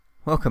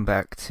Welcome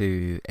back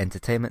to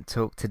Entertainment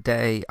Talk.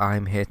 Today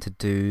I'm here to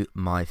do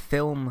my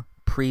film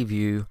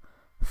preview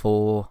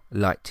for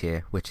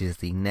Lightyear, which is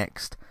the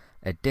next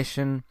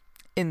edition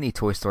in the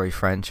Toy Story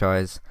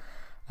franchise,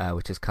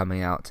 which is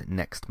coming out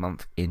next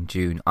month in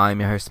June.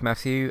 I'm your host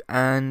Matthew,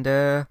 and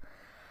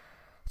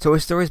Toy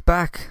Story's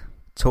back.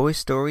 Toy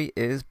Story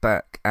is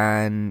back,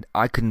 and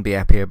I couldn't be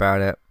happier about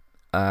it.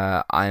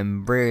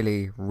 I'm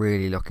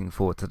really looking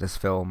forward to this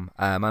film.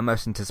 My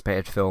most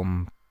anticipated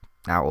film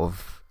out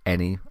of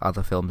any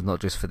other films, not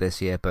just for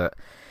this year, but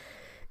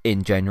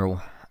in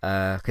general,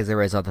 because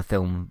there is other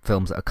films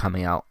that are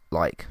coming out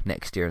like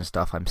next year and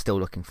stuff. I'm still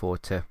looking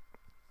forward to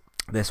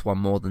this one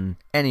more than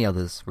any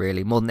others,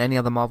 really, more than any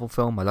other Marvel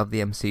film. I love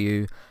the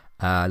MCU.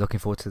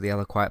 Looking forward to the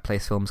other Quiet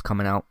Place films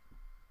coming out,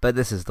 but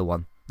this is the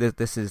one.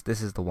 This is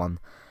the one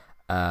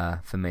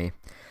for me.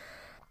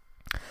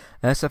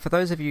 So for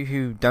those of you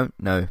who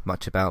don't know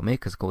much about me,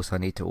 because of course I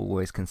need to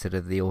always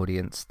consider the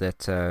audience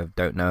that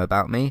don't know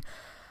about me,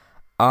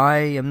 I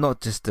am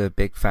not just a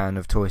big fan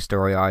of Toy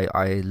Story.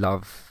 I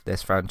love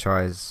this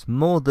franchise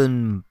more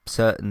than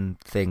certain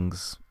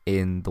things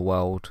in the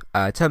world.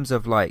 In terms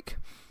of like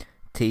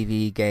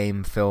TV,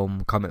 game,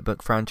 film, comic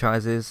book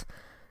franchises,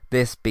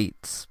 this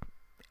beats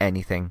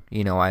anything.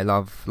 You know, I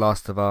love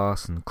Last of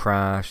Us and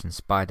Crash and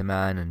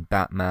Spider-Man and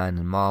Batman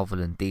and Marvel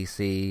and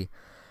DC,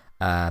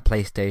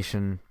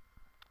 PlayStation,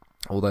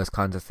 all those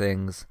kinds of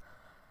things.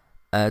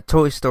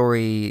 Toy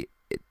Story,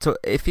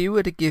 if you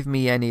were to give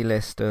me any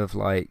list of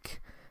like,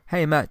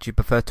 hey Matt, do you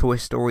prefer Toy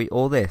Story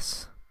or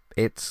this?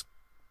 It's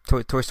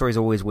Toy Story's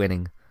always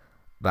winning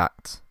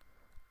that.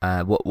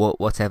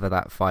 Whatever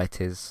that fight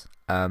is.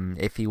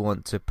 If you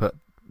want to put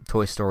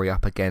Toy Story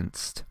up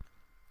against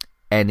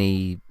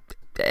anything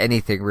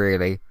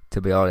really,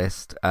 to be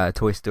honest,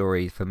 Toy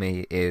Story for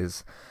me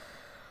is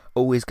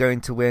always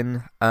going to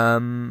win.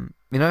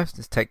 You know,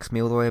 this takes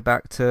me all the way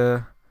back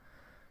to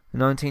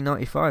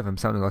 1995. I'm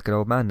sounding like an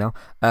old man now.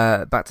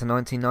 Back to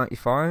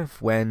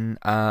 1995 when,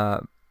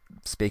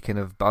 speaking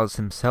of Buzz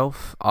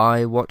himself,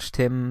 I watched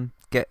him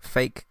get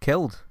fake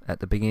killed at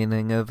the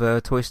beginning of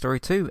Toy Story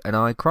 2, and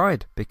I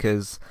cried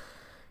because,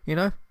 you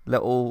know,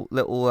 little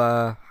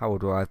how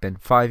old would I have been?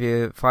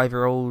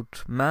 5-year-old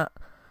Matt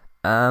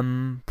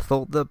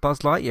thought that Buzz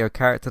Lightyear, a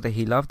character that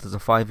he loved as a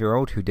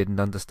 5-year-old who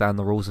didn't understand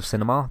the rules of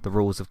cinema, the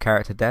rules of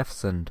character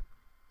deaths, and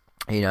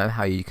you know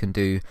how you can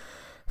do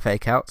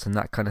fake outs and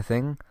that kind of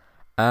thing.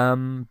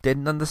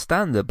 Didn't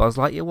understand that Buzz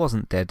Lightyear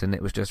wasn't dead and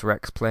it was just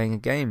Rex playing a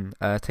game.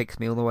 Takes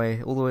me all the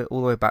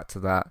way back to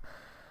that,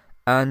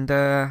 and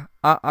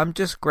I'm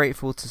just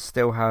grateful to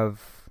still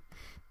have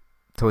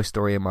Toy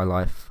Story in my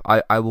life.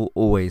 I will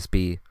always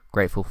be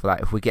grateful for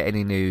that. If we get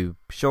any new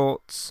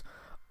shorts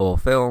or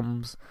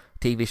films,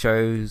 TV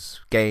shows,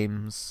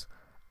 games,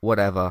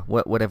 whatever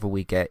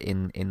we get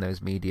in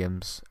those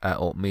mediums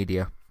or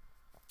media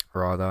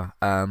rather,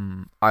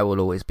 I will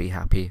always be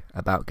happy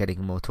about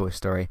getting more Toy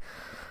Story.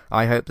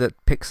 I hope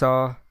that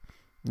Pixar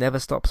never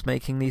stops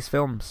making these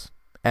films,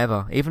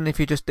 ever. Even if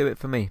you just do it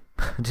for me,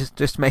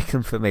 just make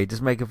them for me.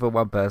 Just make them for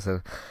one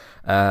person.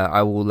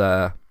 I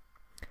will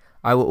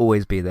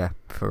always be there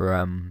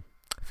for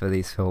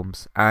these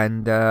films.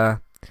 And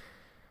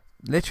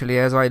literally,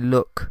 as I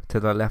look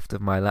to the left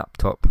of my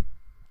laptop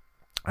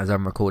as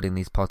I'm recording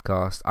these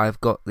podcasts,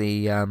 I've got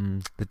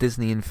the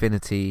Disney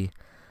Infinity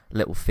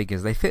little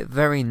figures. They fit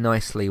very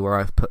nicely where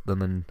I've put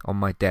them on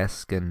my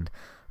desk, and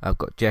I've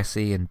got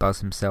Jesse and Buzz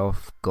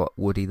himself, got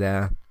Woody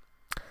there.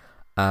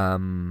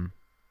 And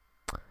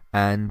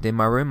in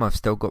my room I've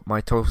still got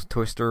my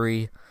Toy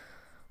Story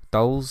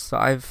dolls that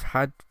I've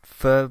had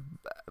for...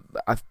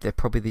 they're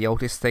probably the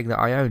oldest thing that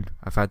I own.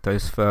 I've had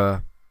those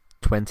for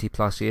 20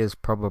 plus years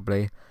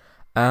probably.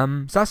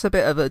 So that's a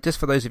bit of a... Just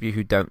for those of you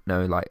who don't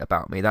know like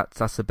about me,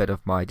 that's a bit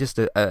of my... Just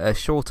a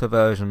shorter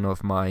version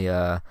of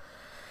my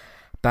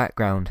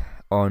background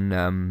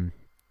on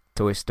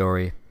Toy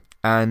Story.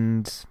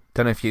 And...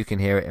 don't know if you can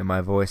hear it in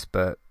my voice,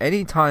 but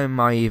anytime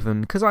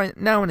because I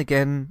now and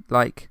again,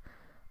 like,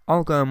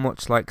 I'll go and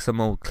watch like some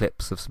old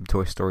clips of some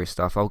Toy Story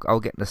stuff. I'll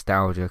get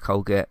nostalgic,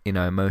 I'll get, you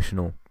know,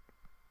 emotional,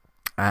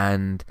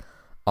 and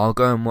I'll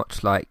go and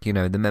watch like, you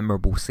know, the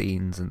memorable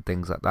scenes and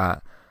things like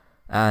that.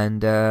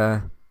 And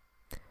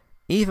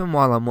even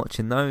while I'm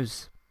watching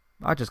those,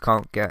 I just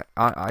can't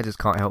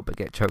help but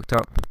get choked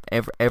up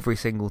every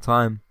single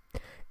time.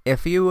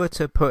 If you were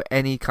to put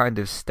any kind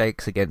of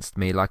stakes against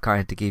me, like I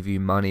had to give you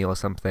money or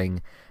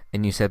something,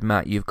 and you said,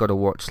 Matt, you've got to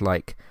watch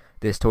like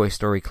this Toy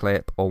Story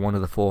clip or one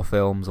of the 4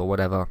 films or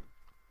whatever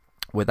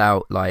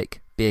without like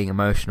being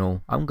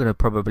emotional, I'm going to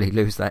probably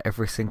lose that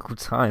every single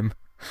time.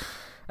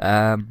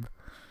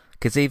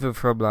 Because even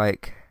from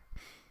like,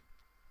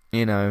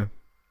 you know,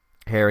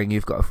 hearing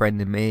You've Got a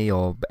Friend in Me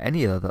or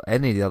any of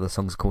the other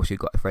songs, of course, You've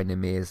Got a Friend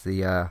in Me is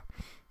the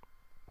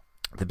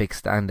big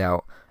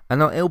standout.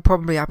 And it'll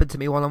probably happen to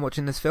me while I'm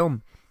watching this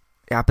film.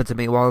 It happened to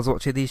me while I was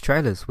watching these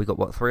trailers. We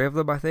got, 3 of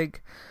them, I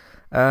think,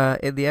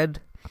 in the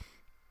end.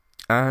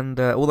 And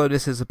although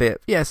this is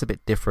it's a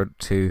bit different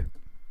to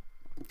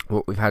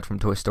what we've had from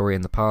Toy Story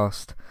in the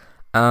past,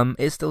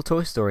 it's still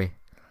Toy Story.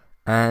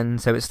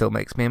 and so it still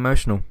makes me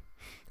emotional.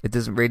 It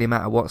doesn't really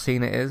matter what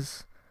scene it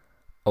is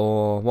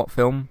or what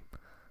film.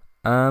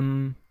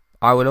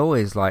 I would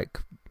always like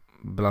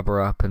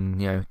blubber up and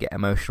get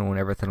emotional and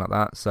everything like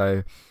that.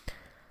 So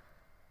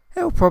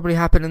it'll probably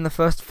happen in the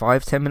first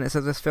 5-10 minutes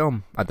of this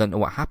film. I don't know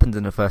what happens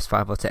in the first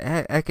 5 or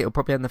 10. Heck, it'll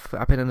probably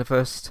happen in the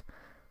first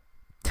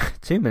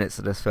 2 minutes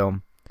of this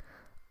film.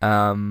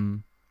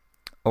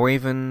 Or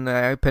even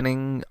the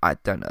opening. I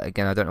don't know.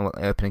 Again, I don't know what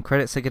the opening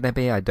credits are going to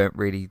be. I don't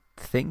really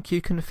think you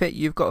can fit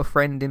You've Got a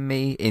Friend in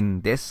Me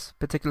in this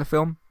particular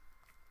film,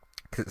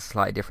 because it's a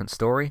slightly different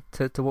story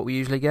to what we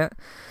usually get.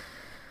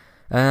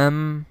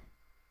 Because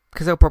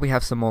they'll probably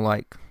have some more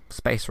like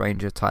Space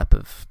Ranger type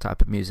of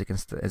music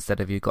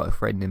instead of You've Got a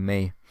Friend in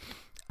Me.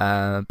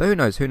 But who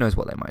knows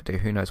what they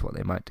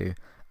might do.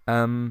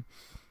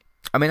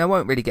 I mean, I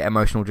won't really get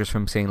emotional just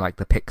from seeing like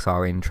the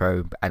Pixar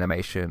intro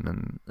animation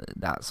and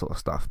that sort of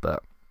stuff,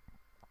 but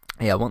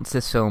yeah, once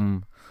this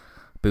film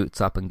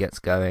boots up and gets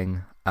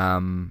going,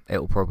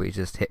 it'll probably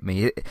just hit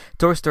me.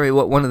 Toy Story,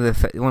 one of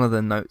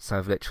the notes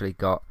I've literally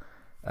got,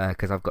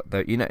 because I've got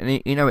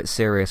it's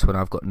serious when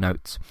I've got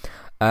notes,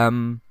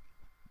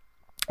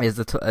 is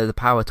the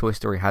power Toy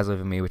Story has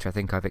over me, which I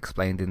think I've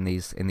explained in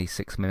these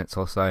 6 minutes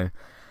or so.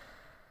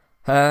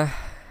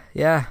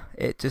 Yeah,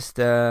 it just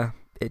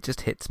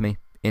hits me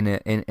in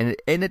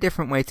a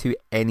different way to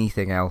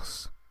anything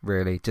else,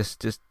 really.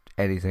 Just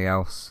anything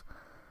else.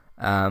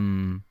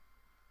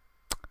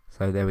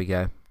 So there we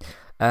go.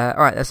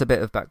 Alright, that's a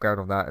bit of background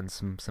on that and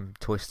some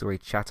Toy Story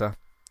chatter.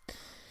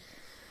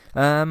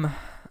 So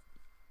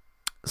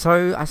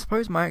I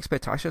suppose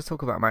I should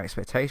talk about my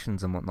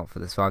expectations and whatnot for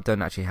this film. I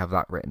don't actually have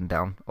that written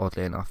down,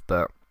 oddly enough,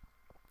 but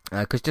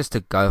because just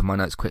to go over my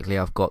notes quickly,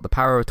 I've got the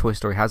power Toy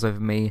Story has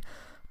over me,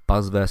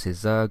 Buzz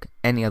vs. Zurg,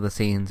 any other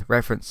scenes,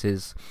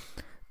 references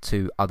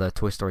to other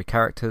Toy Story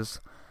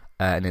characters,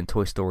 and then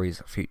Toy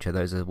Story's future.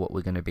 Those are what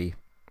we're going to be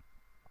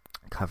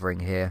covering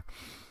here.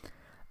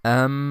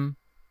 I'm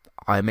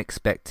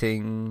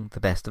expecting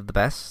the best of the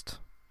best,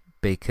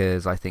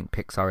 because I think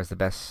Pixar is the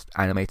best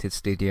animated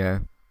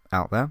studio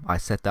out there. I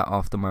said that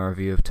after my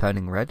review of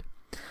Turning Red.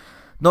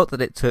 Not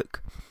that it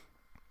took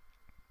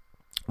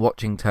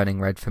watching Turning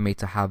Red for me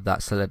to have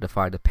that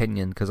solidified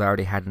opinion, because I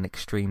already had an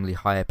extremely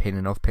high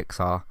opinion of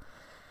Pixar,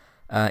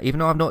 even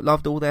though I've not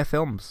loved all their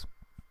films.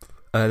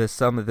 There's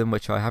some of them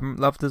which I haven't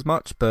loved as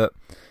much, but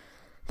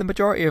the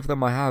majority of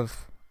them I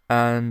have,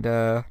 and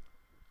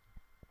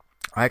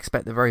I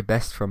expect the very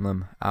best from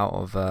them out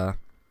of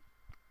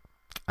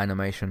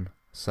animation.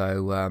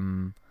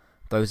 So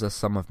those are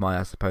some of my,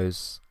 I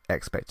suppose,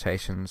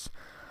 expectations.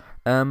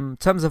 In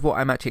terms of what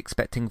I'm actually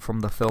expecting from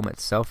the film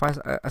itself,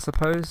 I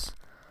suppose,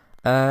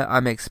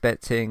 I'm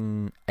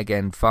expecting,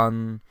 again,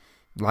 fun,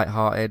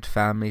 light-hearted,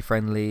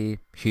 family-friendly,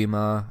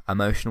 humour,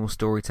 emotional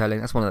storytelling.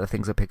 That's one of the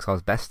things that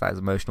Pixar's best at, is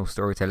emotional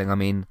storytelling. I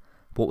mean,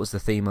 what was the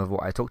theme of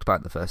what I talked about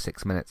in the first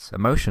 6 minutes?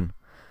 Emotion.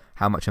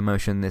 How much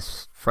emotion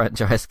this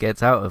franchise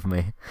gets out of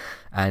me.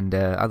 And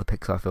other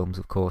Pixar films,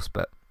 of course,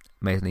 but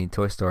mainly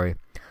Toy Story.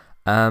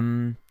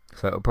 So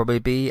it'll probably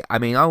be... I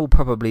mean, I will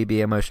probably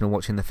be emotional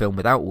watching the film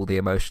without all the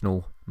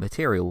emotional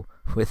material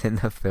within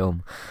the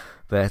film.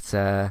 But,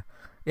 yeah,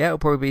 it'll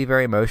probably be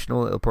very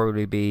emotional. It'll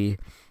probably be...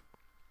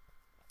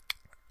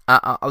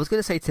 I was going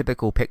to say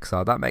typical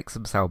Pixar. That makes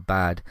them sound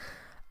bad.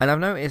 And I've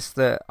noticed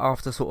that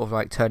after sort of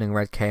like Turning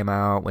Red came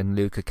out, when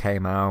Luca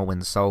came out,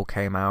 when Soul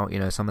came out,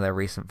 some of their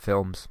recent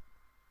films,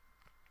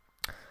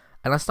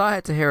 and I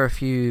started to hear a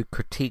few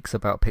critiques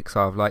about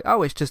Pixar of like,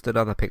 oh, it's just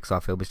another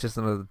Pixar film. It's just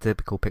another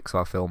typical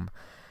Pixar film.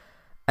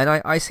 And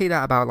I see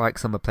that about like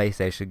some of the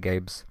PlayStation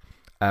games,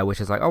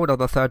 which is like, oh,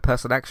 another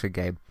third-person action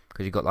game,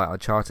 because you got like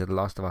Uncharted, The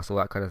Last of Us, all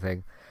that kind of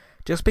thing.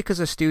 Just because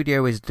a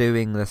studio is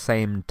doing the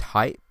same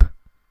type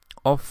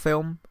of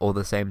film, or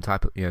the same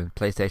type of,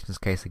 PlayStation's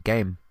case, a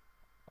game,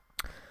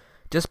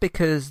 just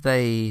because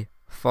they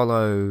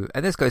follow,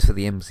 and this goes for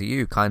the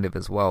MCU kind of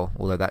as well,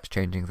 although that's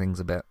changing things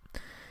a bit.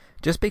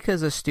 Just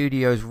because a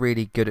studio is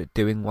really good at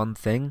doing one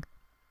thing,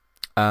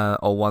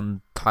 or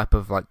one type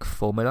of like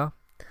formula,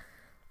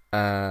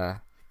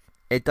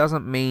 it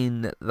doesn't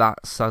mean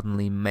that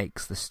suddenly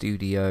makes the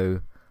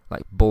studio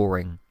like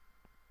boring.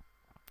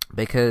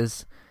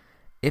 Because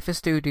if a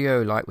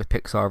studio like with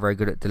Pixar are very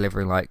good at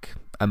delivering like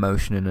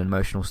emotion and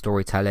emotional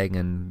storytelling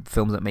and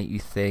films that make you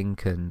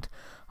think and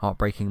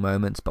heartbreaking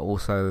moments, but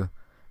also,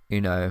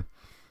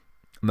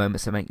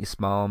 moments that make you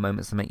smile,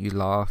 moments that make you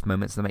laugh,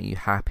 moments that make you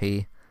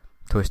happy.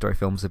 Toy Story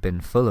films have been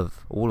full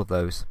of all of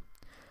those.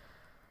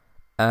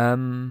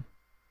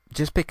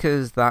 Just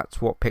because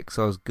that's what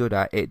Pixar's good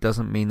at, it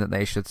doesn't mean that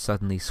they should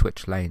suddenly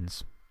switch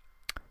lanes.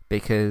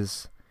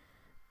 Because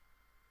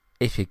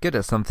if you're good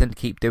at something,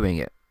 keep doing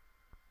it.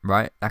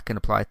 Right? That can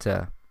apply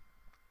to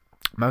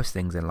most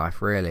things in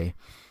life, really.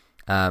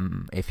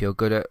 If you're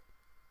good at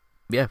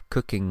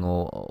cooking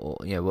or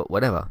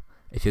whatever.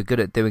 If you're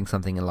good at doing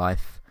something in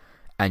life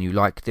and you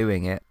like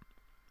doing it,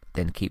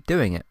 then keep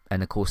doing it.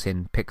 And of course,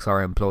 in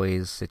Pixar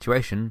employees'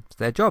 situation, it's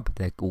their job.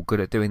 They're all good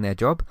at doing their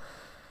job,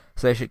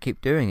 so they should keep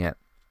doing it.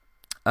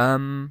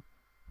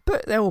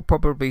 But there will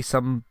probably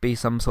be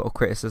some sort of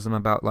criticism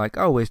about like,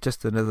 oh, it's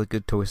just another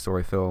good Toy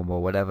Story film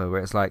or whatever.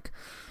 Where it's like,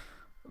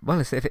 well,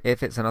 if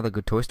it's another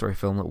good Toy Story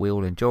film that we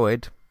all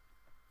enjoyed,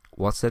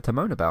 what's there to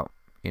moan about?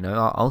 You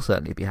know, I'll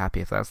certainly be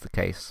happy if that's the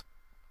case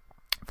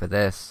for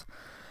this.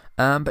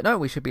 But no,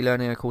 we should be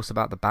learning, of course,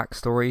 about the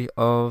backstory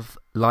of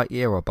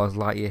Lightyear, or Buzz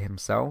Lightyear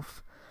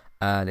himself,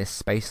 this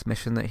space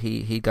mission that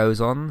he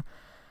goes on,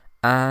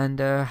 and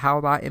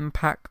how that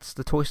impacts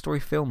the Toy Story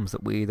films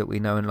that we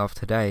know and love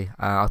today.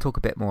 I'll talk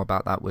a bit more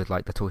about that with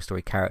like the Toy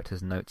Story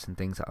characters, notes, and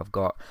things that I've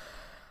got.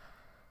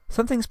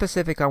 Something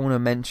specific I want to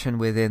mention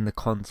within the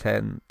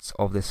content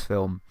of this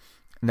film.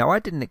 Now, I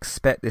didn't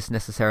expect this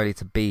necessarily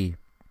to be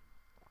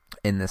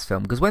in this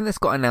film, because when this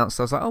got announced,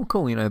 I was like, oh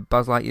cool, you know,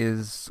 Buzz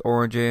Lightyear's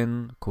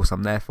origin, of course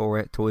I'm there for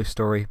it. Toy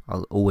Story,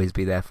 I'll always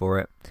be there for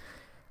it.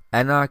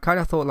 And I kind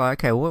of thought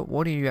like, okay,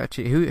 what do you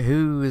actually,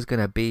 who is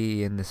going to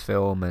be in this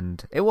film?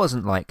 And it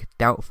wasn't like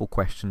doubtful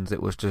questions,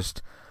 it was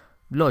just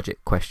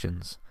logic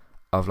questions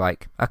of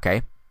like,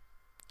 okay,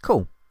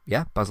 cool,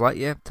 yeah, Buzz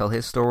Lightyear, tell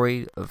his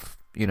story of,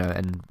 you know,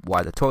 and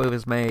why the toy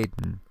was made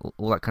and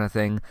all that kind of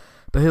thing.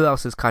 But who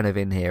else is kind of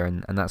in here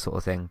and that sort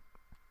of thing?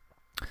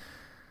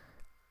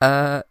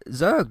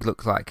 Zurg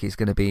looks like he's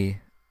going to be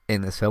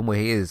in this film, where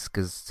he is,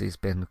 because he's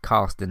been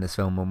cast in this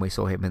film when we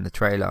saw him in the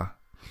trailer.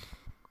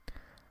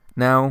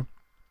 Now,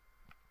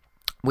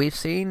 we've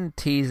seen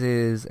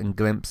teases and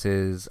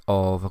glimpses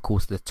of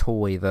course, the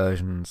toy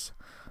versions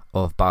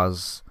of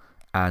Buzz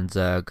and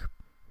Zurg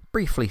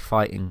briefly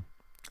fighting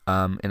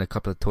in a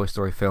couple of Toy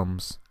Story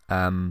films,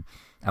 and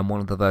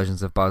one of the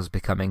versions of Buzz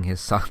becoming his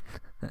son,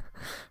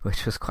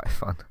 which was quite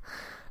fun.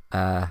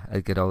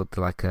 A good old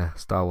like a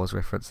Star Wars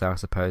reference there, I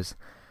suppose.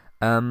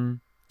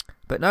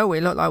 But no,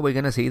 we look like we're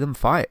going to see them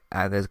fight,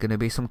 and there's going to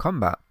be some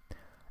combat,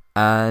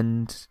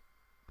 and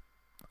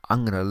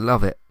I'm going to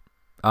love it.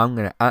 I'm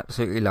going to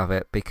absolutely love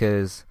it,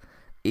 because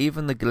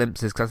even the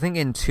glimpses, because I think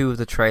in 2 of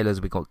the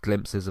trailers we got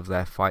glimpses of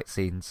their fight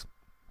scenes.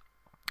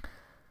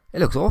 It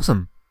looks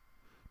awesome.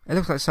 It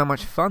looks like so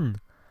much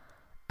fun.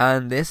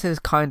 And this is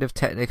kind of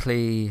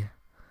technically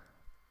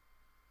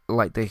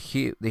like the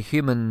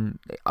human,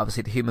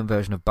 obviously the human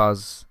version of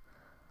Buzz,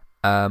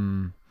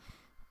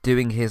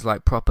 doing his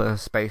like proper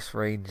space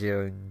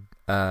ranger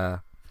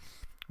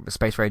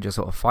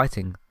sort of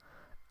fighting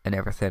and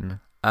everything.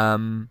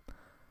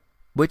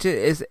 Which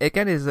is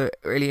again is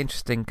really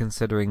interesting,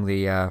 considering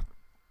the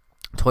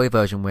toy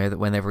version where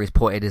whenever he's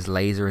pointed his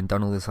laser and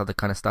done all this other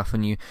kind of stuff,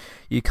 and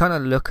you kind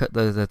of look at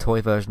the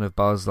toy version of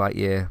Buzz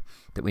Lightyear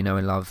that we know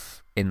and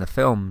love in the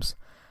films,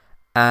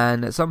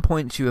 and at some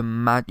point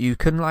you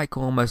can like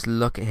almost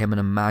look at him and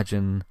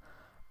imagine,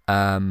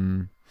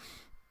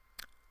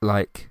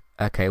 like,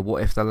 okay,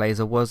 what if the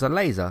laser was a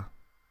laser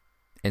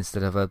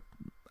instead of a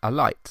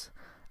light,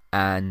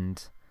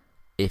 and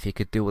if he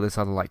could do all this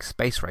other like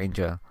Space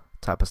Ranger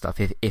type of stuff,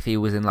 if he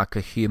was in like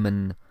a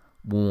human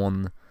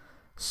worn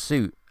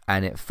suit,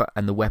 and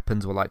the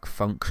weapons were like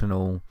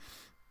functional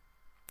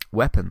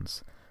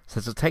weapons. So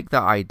to take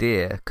that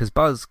idea,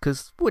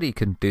 because Woody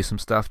can do some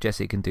stuff,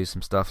 Jesse can do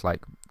some stuff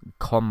like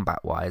combat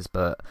wise,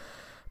 but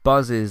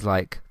Buzz is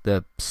like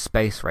the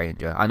Space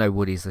Ranger. I know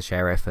Woody's the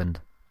sheriff,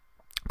 and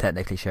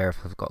technically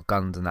sheriff have got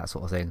guns and that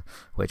sort of thing,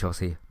 which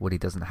obviously Woody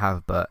doesn't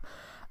have, but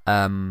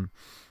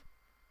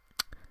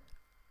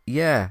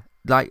yeah,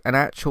 like an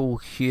actual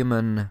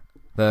human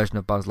version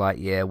of Buzz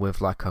Lightyear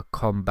with like a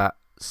combat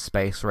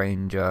Space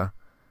Ranger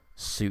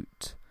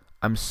suit.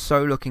 I'm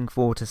so looking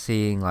forward to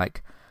seeing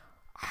like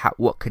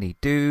what can he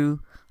do,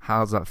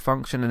 how does that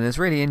function. And it's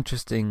really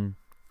interesting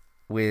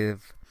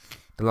with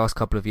the last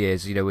couple of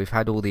years, you know, we've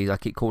had all these, I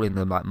keep calling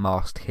them like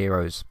masked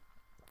heroes.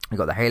 You've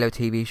got the Halo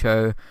TV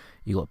show,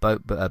 you got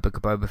Book of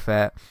Boba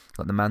Fett,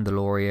 got the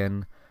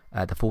Mandalorian,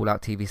 the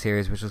Fallout TV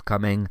series which was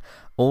coming.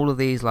 All of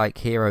these like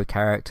hero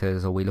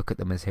characters, or we look at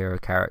them as hero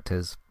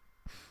characters,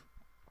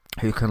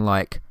 who can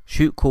like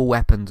shoot cool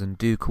weapons and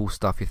do cool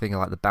stuff. You're thinking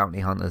like the bounty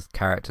hunters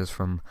characters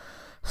from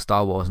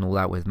Star Wars and all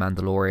that, with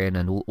Mandalorian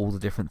and all the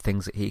different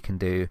things that he can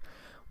do.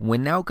 We're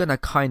now going to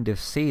kind of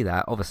see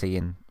that, obviously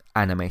in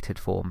animated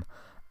form,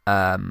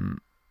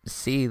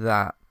 see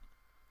that,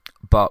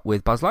 but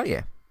with Buzz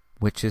Lightyear,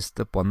 which is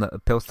the one that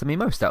appeals to me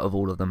most out of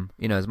all of them.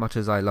 You know, as much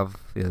as I love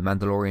the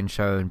Mandalorian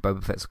show, and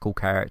Boba Fett's a cool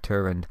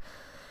character, and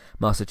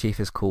Master Chief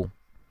is cool,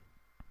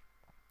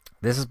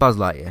 this is Buzz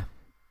Lightyear,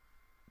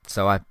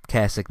 so I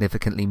care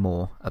significantly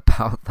more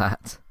about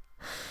that.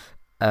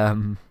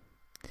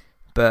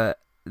 But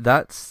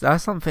that's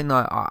something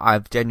that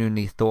I've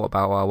genuinely thought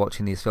about while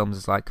watching these films.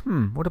 Is like,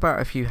 what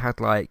about if you had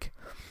like,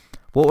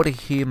 what would a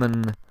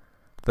human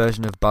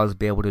version of Buzz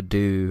be able to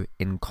do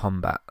in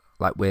combat,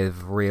 like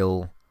with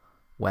real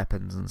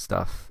weapons and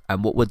stuff?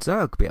 And what would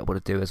Zurg be able to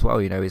do as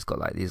well? You know, he's got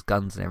like these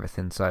guns and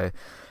everything, so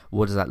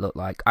what does that look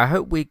like? I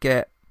hope we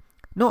get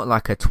not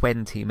like a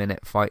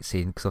 20-minute fight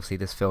scene, because obviously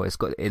this film, it's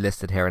got it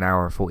listed here an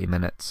hour and 40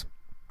 minutes.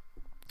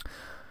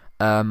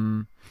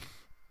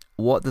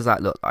 What does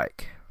that look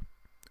like?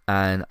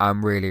 And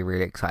I'm really,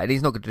 really excited.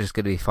 He's not just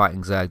going to be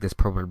fighting Zurg. This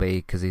probably,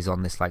 because he's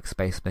on this like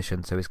space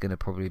mission, so he's going to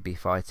probably be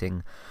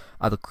fighting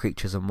other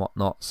creatures and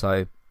whatnot.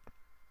 So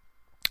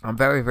I'm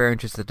very, very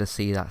interested to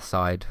see that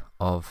side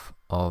of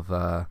what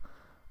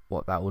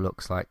that all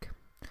looks like.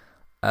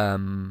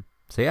 So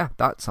yeah,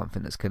 that's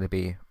something that's going to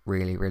be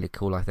really, really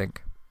cool, I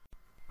think.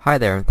 Hi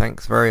there, and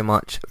thanks very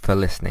much for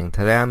listening.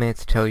 Today I'm here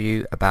to tell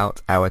you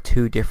about our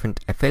 2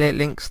 different affiliate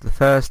links. The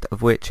first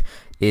of which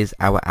is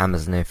our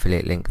Amazon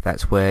affiliate link.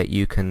 That's where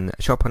you can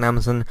shop on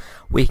Amazon.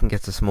 We can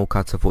get a small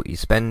cut of what you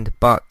spend,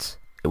 but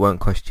it won't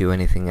cost you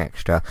anything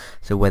extra.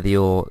 So whether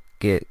you're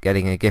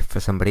getting a gift for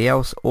somebody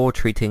else or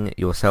treating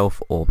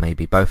yourself, or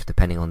maybe both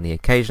depending on the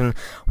occasion,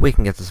 we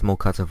can get a small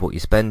cut of what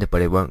you spend,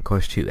 but it won't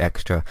cost you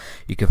extra.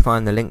 You can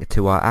find the link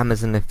to our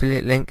Amazon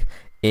affiliate link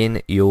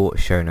in your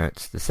show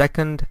notes. The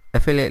second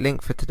affiliate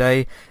link for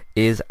today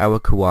is our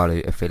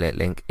Kualu affiliate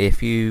link.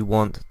 If you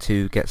want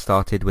to get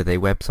started with a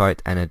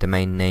website and a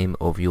domain name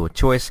of your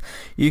choice,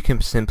 you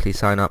can simply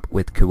sign up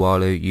with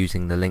Kualu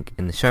using the link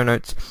in the show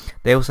notes.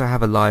 They also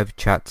have a live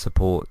chat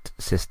support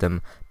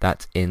system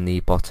that's in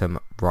the bottom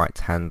right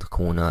hand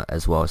corner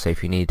as well. So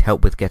if you need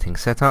help with getting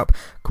set up,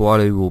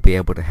 Kualu will be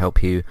able to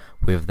help you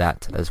with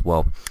that as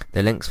well.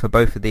 The links for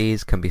both of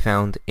these can be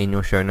found in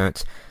your show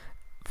notes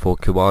for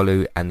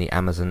Kualu and the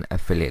Amazon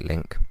affiliate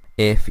link.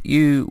 If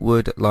you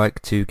would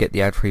like to get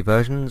the ad-free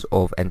versions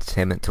of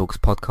Entertainment Talks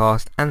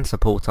podcast and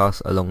support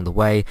us along the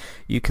way,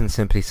 you can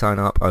simply sign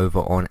up over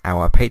on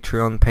our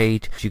Patreon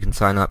page. You can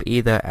sign up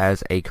either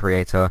as a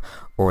creator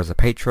or as a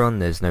patron.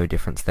 There's no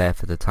difference there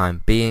for the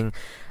time being,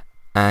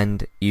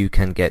 and you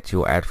can get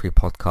your ad-free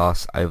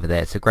podcasts over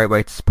there. It's a great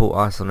way to support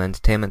us on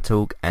Entertainment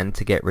Talk and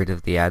to get rid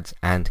of the ads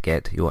and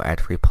get your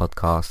ad-free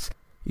podcasts.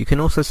 You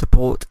can also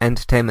support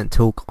Entertainment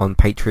Talk on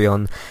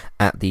Patreon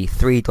at the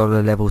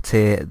 $3 level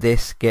tier.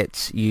 This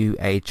gets you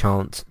a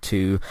chance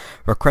to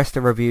request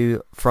a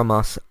review from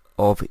us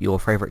of your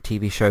favourite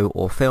TV show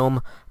or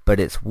film,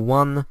 but it's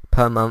one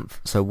per month,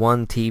 so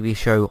one TV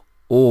show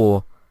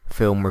or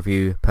film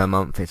review per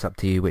month. It's up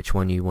to you which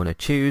one you want to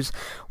choose.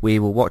 We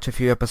will watch a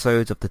few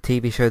episodes of the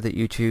TV show that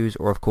you choose,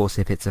 or of course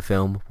if it's a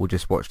film, we'll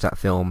just watch that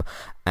film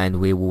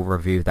and we will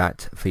review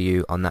that for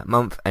you on that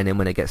month. And then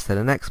when it gets to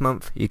the next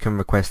month, you can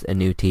request a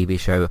new TV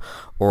show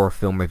or a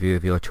film review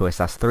of your choice.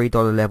 That's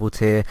 $3 level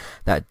tier.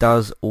 That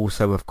does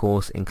also of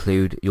course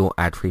include your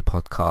ad-free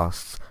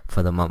podcasts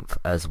for the month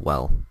as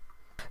well.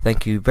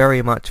 Thank you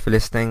very much for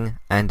listening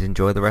and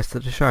enjoy the rest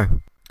of the show.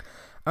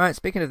 Alright,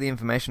 speaking of the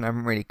information, I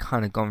haven't really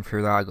kind of gone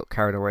through that. I got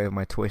carried away with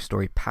my Toy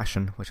Story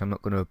passion, which I'm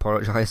not going to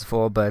apologise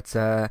for, but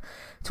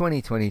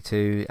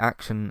 2022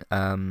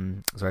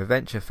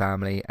 adventure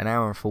family, an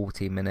hour and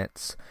 40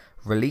 minutes.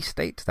 Release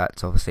date,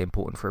 that's obviously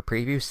important for a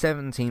preview,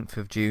 17th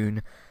of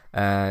June.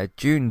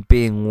 June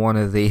being one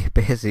of the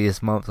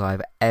busiest months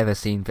I've ever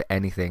seen for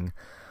anything.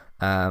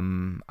 I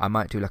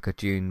might do like a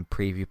June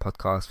preview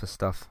podcast for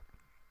stuff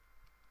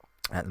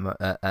at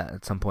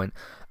some point,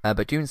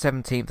 but June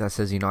 17th, that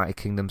says United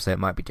Kingdom, so it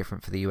might be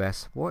different for the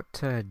US. What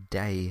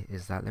day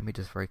is that? Let me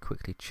just very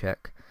quickly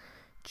check.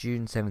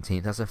 June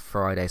 17th, that's a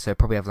Friday, so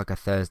probably have like a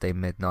Thursday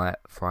midnight,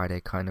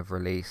 Friday kind of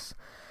release.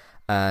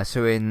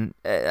 So it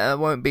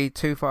won't be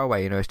too far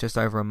away, it's just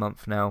over a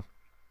month now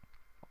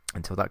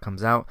until that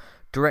comes out.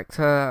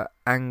 Director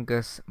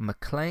Angus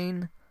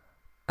MacLane.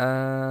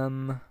 Let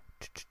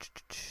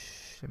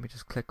me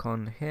just click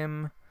on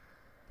him.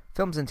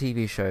 Films and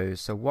TV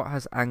shows. So what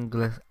has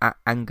Angus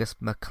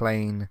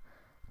MacLane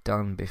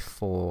done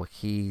before?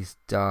 He's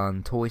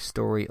done Toy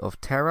Story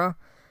of Terror,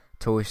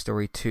 Toy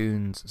Story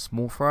Toons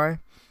Small Fry,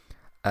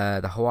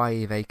 the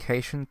Hawaii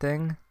Vacation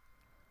thing,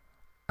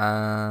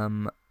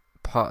 Partysaurus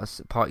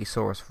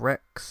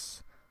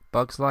Rex,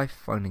 Bugs Life,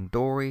 Finding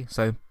Dory.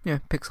 So,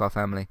 Pixar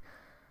family.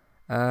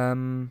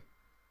 And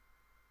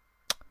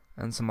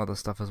some other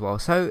stuff as well.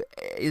 So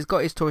he's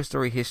got his Toy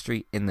Story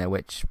history in there,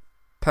 which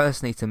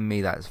personally to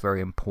me that's very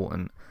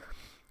important.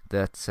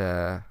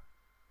 That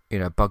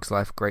Bugs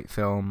Life, great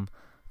film,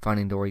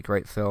 Finding Dory,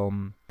 great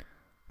film.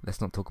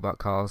 Let's not talk about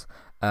Cars.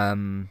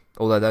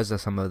 Although those are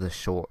some of the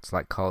shorts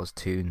like Cars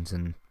Toons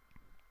and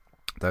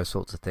those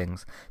sorts of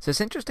things. So it's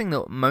interesting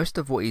that most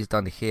of what he's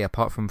done here,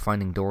 apart from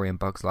Finding Dory and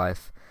Bugs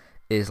Life,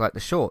 is like the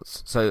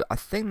shorts. So I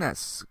think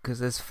that's because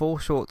there's 4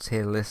 shorts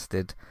here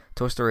listed: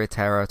 Toy Story of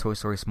Terror, Toy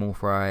Story Small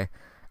Fry,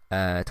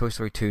 Toy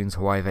Story Toons,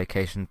 Hawaii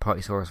Vacation,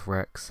 Partysaurus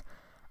Rex.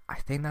 I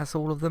think that's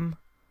all of them.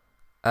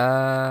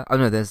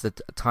 There's the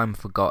Time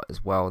Forgot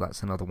as well.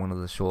 That's another one of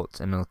the shorts,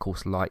 and then of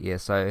course Lightyear.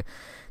 So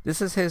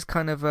this is his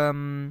kind of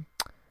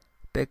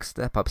big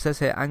step up. It says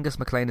here Angus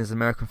MacLane is an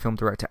American film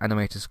director,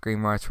 animator,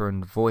 screenwriter,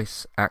 and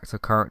voice actor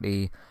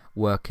currently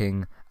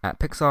working at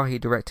Pixar. He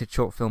directed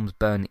short films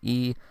Burn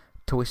E,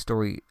 Toy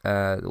Story,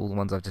 all the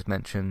ones I've just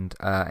mentioned,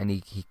 and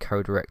he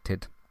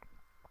co-directed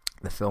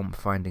the film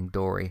Finding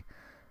Dory.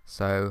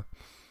 So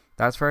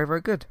that's very,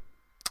 very good.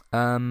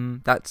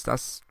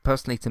 That's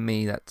personally to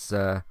me, that's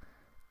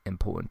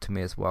important to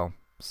me as well.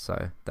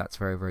 So that's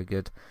very, very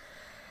good.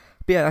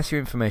 But yeah, that's your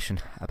information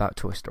about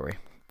Toy Story,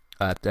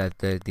 the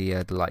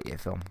Lightyear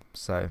film.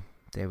 So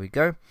there we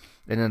go.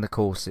 And then of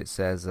course it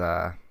says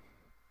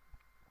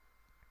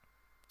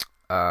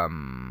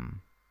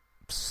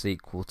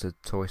sequel to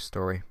Toy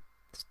Story.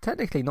 It's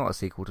technically not a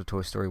sequel to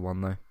Toy Story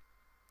 1 though.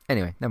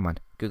 Anyway, never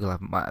mind. Google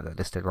might have that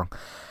listed wrong.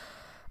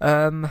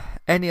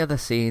 Any other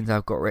scenes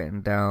I've got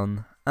written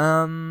down?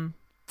 The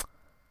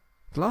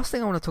last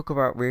thing I want to talk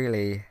about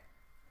really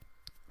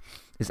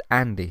is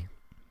Andy.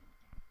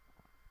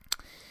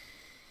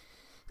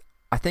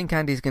 I think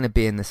Andy's going to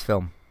be in this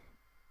film.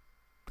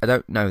 I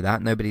don't know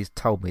that. Nobody's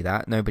told me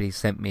that. Nobody's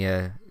sent me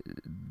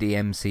the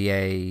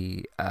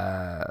MCA,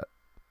 I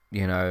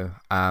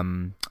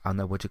don't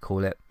know, what do you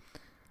call it?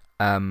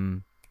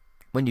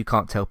 When you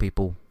can't tell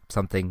people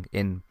something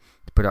in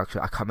the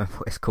production, I can't remember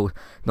what it's called,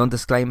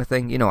 non-disclaimer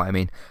thing, you know what I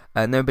mean.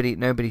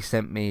 Nobody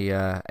sent me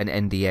an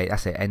NDA,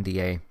 that's it,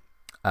 NDA,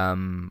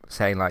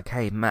 saying like,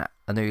 hey Matt,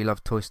 I know you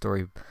love Toy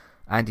Story,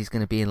 Andy's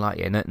going to be in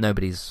Lightyear.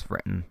 Nobody's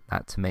written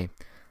that to me.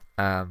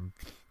 And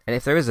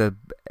if there is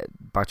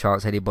by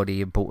chance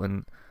anybody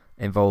important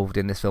involved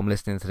in this film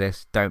listening to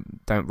this,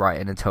 don't write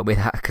in and tell me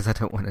that, because I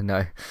don't want to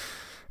know.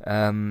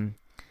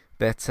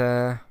 But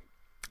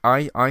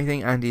I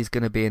think Andy's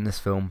going to be in this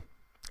film.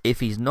 If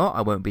he's not,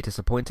 I won't be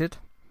disappointed.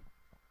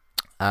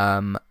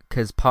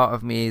 Because part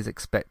of me is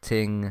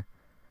expecting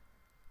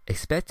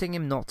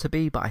him not to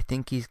be, but I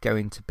think he's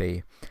going to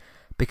be.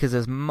 Because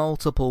there's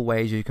multiple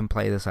ways you can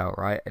play this out,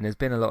 right? And there's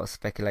been a lot of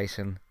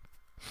speculation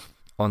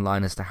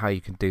online as to how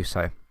you can do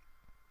so.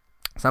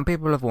 Some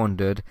people have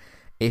wondered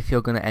if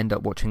you're going to end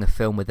up watching a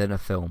film within a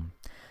film,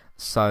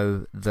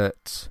 so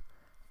that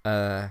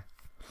the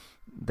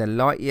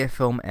Lightyear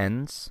film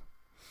ends,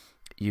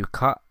 you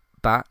cut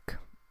back,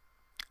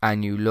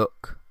 and you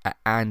look at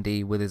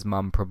Andy with his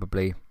mum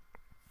probably,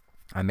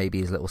 and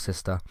maybe his little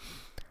sister,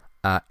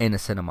 in a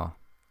cinema,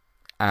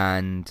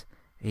 and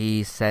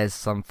he says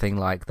something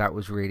like, "That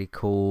was really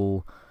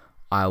cool,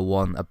 I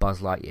want a Buzz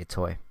Lightyear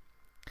toy."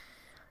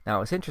 Now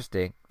what's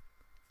interesting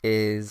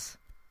is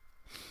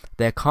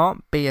there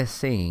can't be a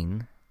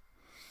scene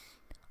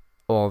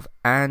of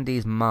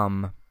Andy's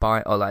mum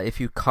or like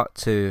if you cut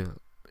to,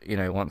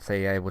 once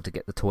they're able to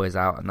get the toys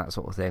out and that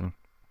sort of thing,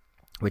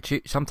 which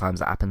sometimes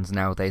that happens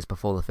nowadays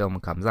before the film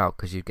comes out,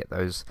 because you get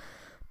those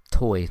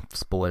toy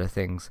spoiler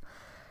things.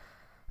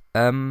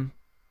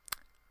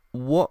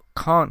 What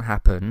can't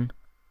happen,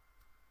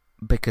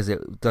 because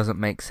it doesn't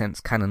make sense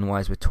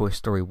canon-wise with Toy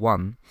Story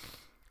 1,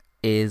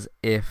 is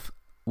if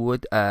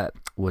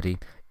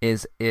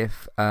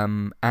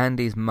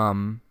Andy's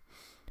mum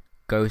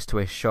goes to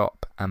a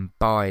shop and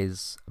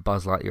buys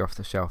Buzz Lightyear off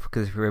the shelf.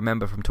 Because if you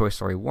remember from Toy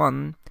Story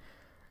 1,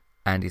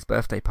 Andy's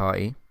birthday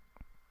party,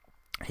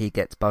 he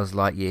gets Buzz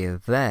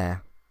Lightyear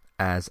there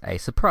as a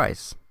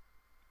surprise.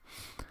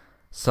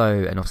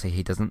 So, and obviously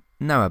he doesn't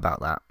know about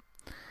that.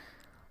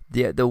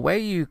 The way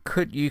you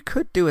could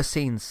do a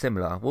scene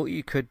similar. What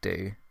you could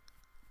do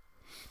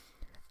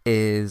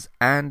is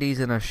Andy's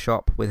in a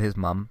shop with his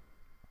mum.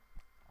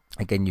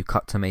 Again, you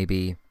cut to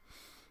maybe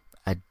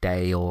a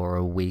day or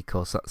a week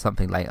or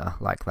something later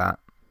like that.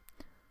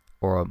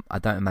 Or I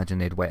don't imagine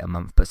they'd wait a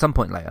month, but some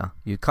point later.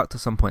 You cut to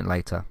some point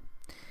later.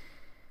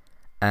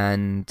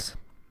 And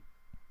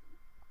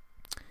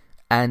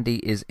Andy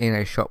is in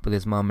a shop with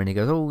his mum, and he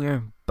goes, "Oh, yeah,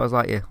 Buzz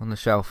Lightyear on the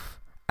shelf."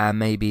 And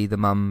maybe the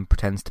mum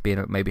pretends to be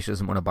maybe she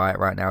doesn't want to buy it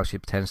right now, she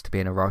pretends to be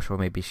in a rush, or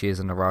maybe she is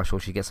in a rush, or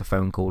she gets a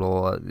phone call,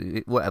 or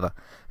whatever.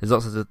 There's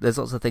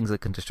lots of things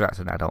that can distract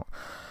an adult.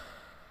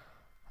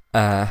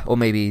 Or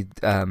maybe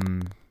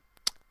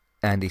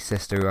Andy's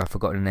sister, who I've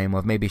forgotten the name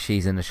of, maybe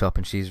she's in the shop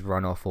and she's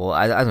run off, or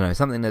I don't know,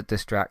 something that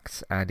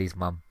distracts Andy's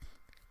mum.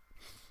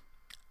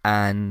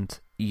 And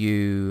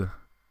you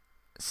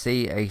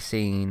see a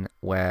scene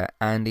where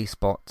Andy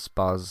spots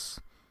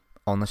Buzz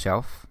on the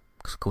shelf.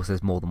 Of course,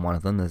 there's more than one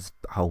of them. There's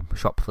a whole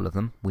shop full of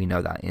them. We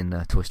know that in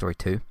Toy Story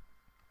 2.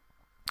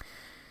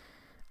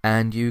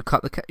 And you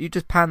you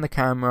just pan the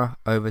camera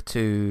over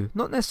to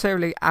not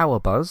necessarily our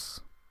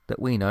Buzz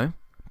that we know,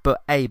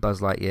 but a Buzz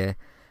Lightyear.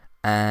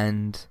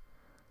 And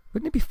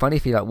wouldn't it be funny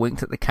if he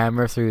winked at the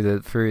camera through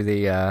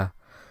the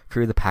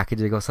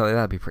packaging or something?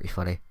 That'd be pretty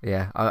funny.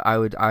 Yeah,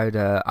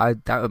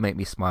 that would make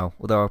me smile.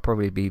 Although I'll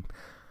probably be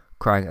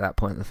crying at that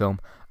point in the film,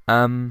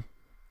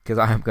 because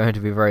I am going to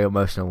be very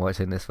emotional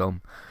watching this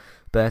film.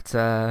 But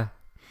I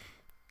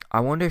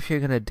wonder if you're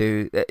gonna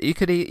do. You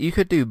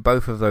could do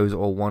both of those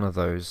or one of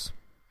those,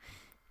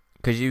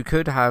 because you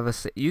could have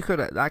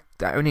that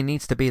only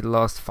needs to be the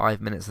last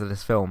 5 minutes of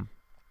this film.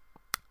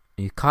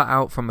 You cut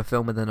out from a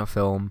film within a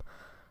film.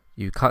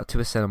 You cut to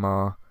a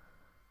cinema.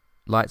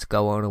 Lights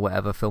go on or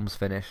whatever. Film's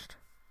finished.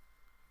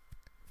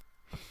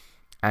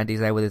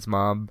 Andy's there with his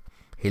mum.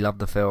 He loved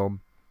the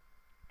film.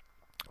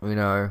 He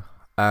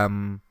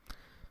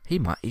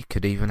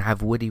could even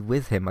have Woody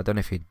with him. I don't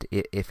know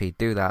if he'd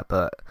do that,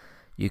 but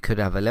you could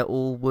have a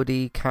little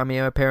Woody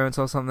cameo appearance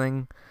or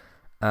something.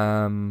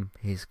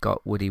 He's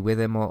got Woody with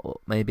him, or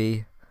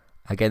maybe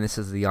again this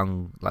is the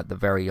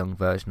very young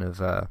version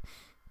of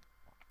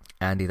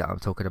Andy that I'm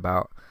talking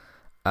about.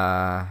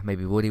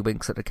 Maybe Woody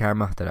winks at the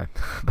camera. I don't know,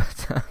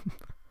 but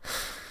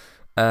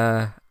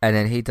and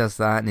then he does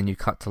that, and then you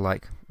cut to a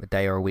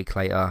day or a week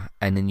later,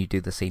 and then you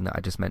do the scene that I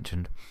just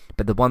mentioned.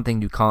 But the one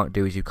thing you can't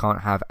do is you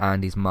can't have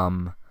Andy's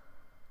mum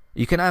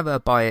You can either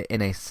buy it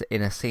in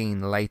a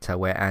scene later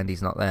where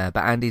Andy's not there,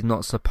 but Andy's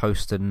not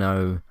supposed to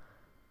know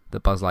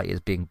that Buzz Lightyear is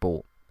being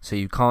bought. So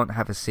you can't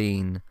have a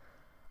scene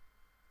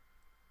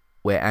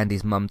where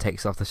Andy's mum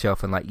takes it off the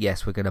shelf and like,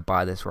 yes, we're going to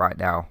buy this right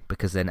now,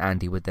 because then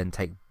Andy would then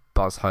take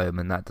Buzz home,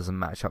 and that doesn't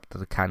match up to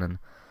the canon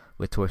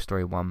with Toy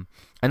Story 1.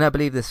 And I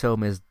believe this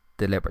film is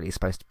deliberately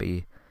supposed to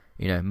be,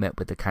 met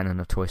with the canon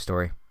of Toy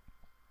Story.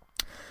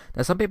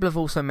 Now, some people have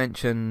also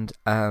mentioned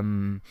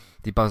the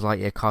Buzz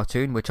Lightyear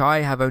cartoon, which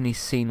I have only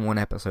seen one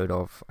episode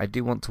of. I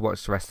do want to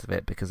watch the rest of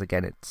it because,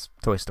 again, it's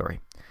Toy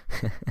Story.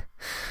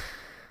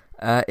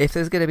 If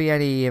there's going to be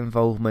any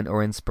involvement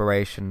or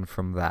inspiration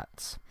from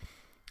that,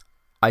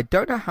 I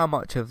don't know how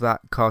much of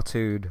that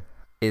cartoon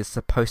is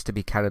supposed to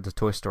be canon to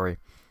Toy Story,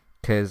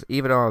 because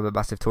even though I'm a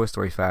massive Toy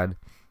Story fan,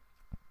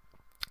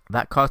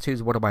 that cartoon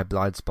is one of my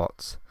blind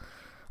spots.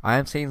 I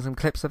have seen some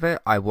clips of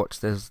it. I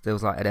watched there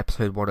was like an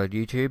episode 1 on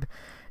YouTube.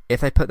 If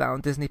they put that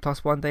on Disney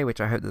Plus one day,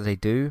 which I hope that they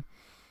do,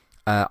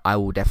 I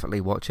will definitely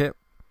watch it.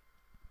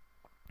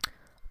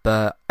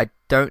 But I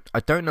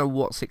don't know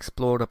what's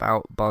explored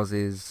about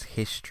Buzz's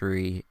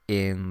history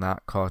in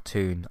that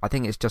cartoon. I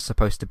think it's just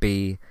supposed to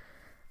be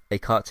a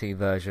cartoon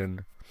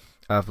version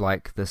of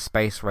like the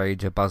Space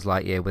Ranger Buzz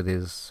Lightyear with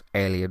his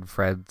alien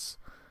friends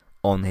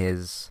on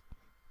his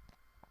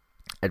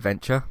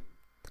adventure.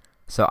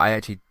 So I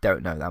actually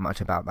don't know that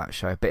much about that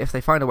show. But if they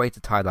find a way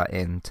to tie that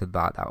into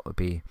that would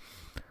be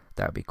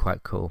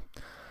quite cool.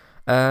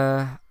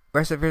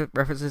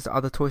 References to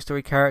other Toy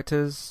Story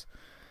characters.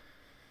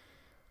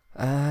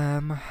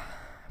 I'd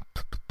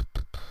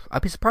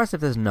be surprised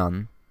if there's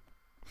none.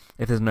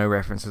 If there's no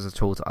references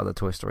at all to other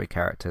Toy Story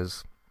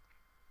characters.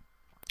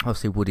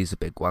 Obviously Woody's a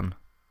big one.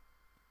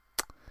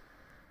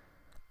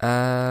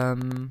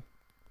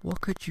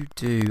 What could you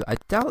do? I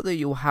doubt that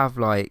you'll have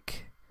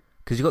like...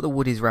 Because you've got the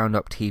Woody's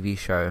Roundup TV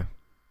show.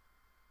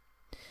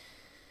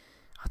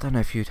 I don't know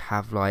if you'd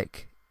have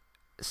like...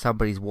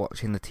 somebody's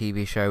watching the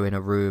TV show in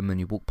a room and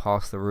you walk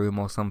past the room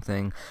or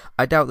something.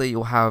 I doubt that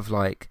you'll have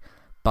like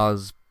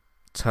Buzz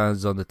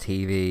turns on the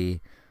TV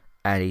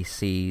and he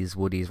sees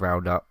Woody's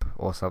Roundup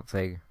or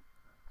something.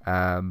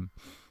 Because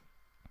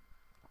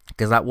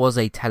that was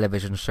a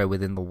television show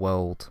within the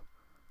world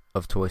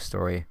of Toy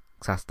Story.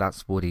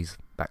 That's Woody's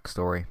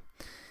backstory.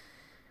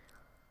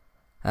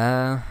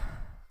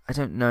 I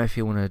don't know if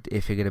you're going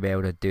to be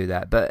able to do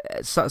that,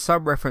 but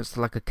some reference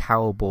to like a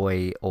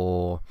cowboy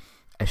or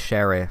a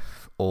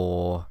sheriff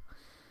or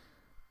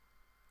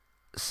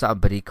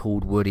somebody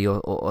called Woody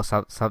or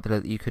something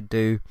that you could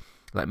do.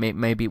 Like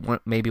maybe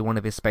one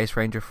of his Space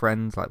Ranger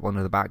friends, like one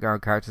of the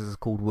background characters, is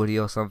called Woody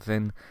or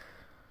something.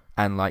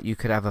 And like you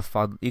could have a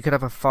fun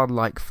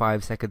like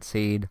 5-second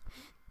scene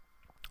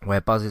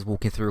where Buzz is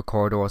walking through a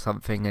corridor or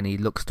something, and he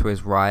looks to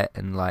his right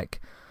and like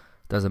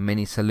does a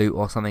mini salute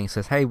or something. He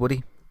says, "Hey,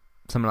 Woody."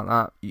 Something like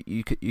that.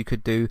 You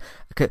could do,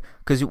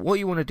 because what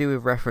you want to do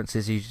with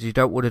references, you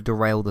don't want to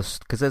derail this,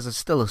 because there's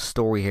still a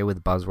story here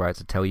with Buzz right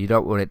to tell. You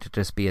don't want it to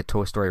just be a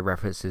Toy Story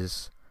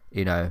references,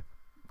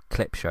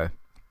 clip show.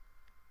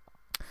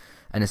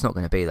 And it's not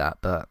going to be that,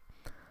 but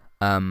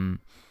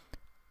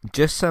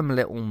just some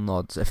little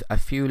nods, a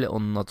few little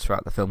nods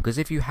throughout the film. Because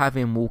if you have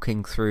him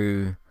walking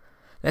through,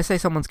 let's say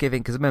someone's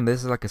giving, because remember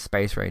this is like a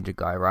Space Ranger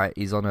guy, right?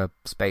 He's on a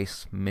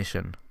space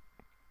mission.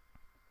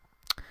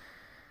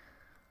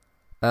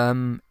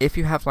 If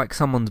you have like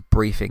someone's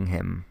briefing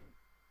him,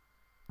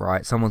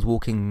 right? Someone's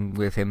walking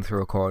with him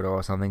through a corridor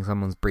or something.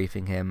 Someone's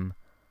briefing him,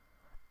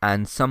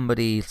 and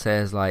somebody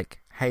says like,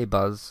 "Hey,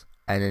 Buzz,"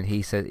 and then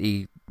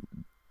he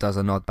does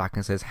a nod back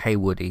and says, "Hey,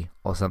 Woody,"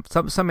 or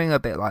something a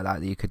bit like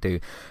that you could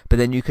do. But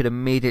then you could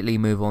immediately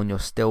move on. You're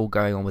still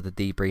going on with the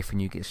debrief, and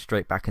you get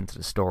straight back into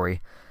the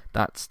story.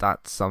 That's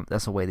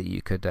a way that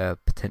you could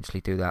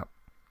potentially do that.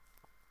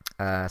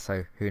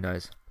 So who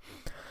knows?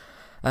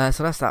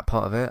 So that's that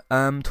part of it.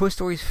 Toy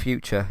Story's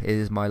future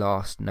is my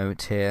last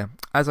note here.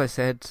 As I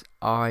said,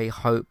 I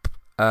hope,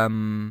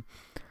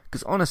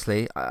 because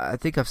honestly, I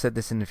think I've said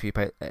this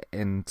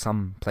in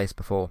some place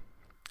before.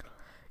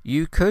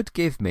 You could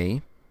give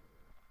me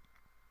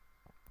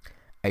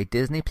a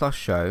Disney Plus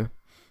show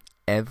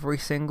every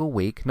single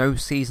week. No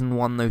season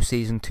 1, no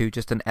season 2,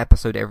 just an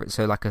episode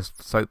so like a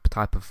soap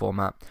type of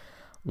format.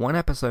 One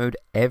episode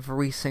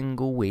every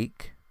single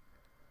week.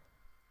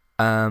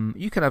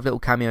 You can have little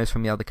cameos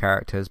from the other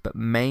characters, but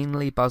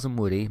mainly Buzz and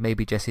Woody.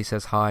 Maybe Jessie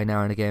says hi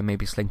now and again.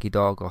 Maybe Slinky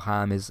Dog or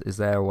Ham is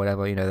there or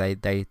whatever.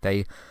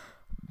 They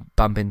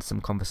bump into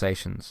some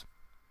conversations.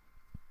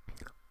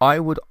 I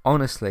would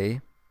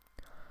honestly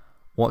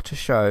watch a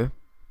show.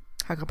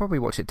 I could probably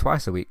watch it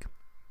twice a week.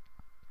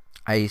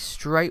 A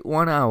straight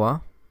 1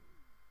 hour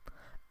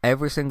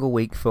every single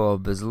week for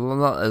as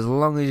long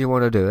as you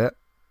want to do it,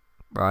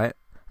 right?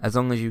 As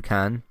long as you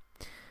can.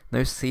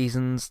 No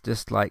seasons,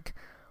 just like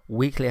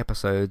weekly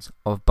episodes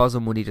of Buzz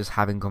and Woody just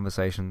having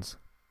conversations.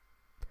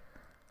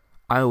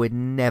 I would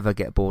never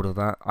get bored of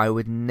that. I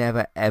would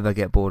never ever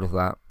get bored of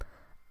that.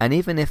 And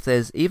even if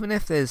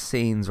there's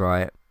scenes,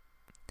 right,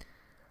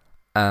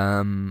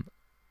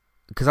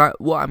 because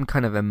what I'm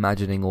kind of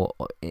imagining or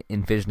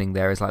envisioning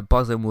there is like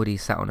Buzz and Woody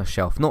sat on a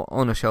shelf, not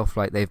on a shelf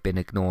like they've been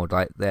ignored,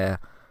 like they're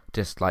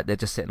just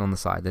sitting on the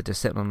side, they're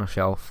just sitting on a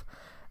shelf,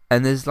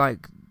 and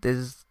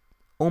there's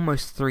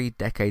almost 3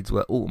 decades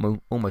worth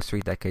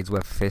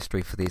of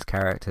history for these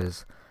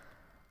characters,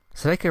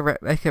 so they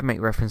could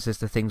make references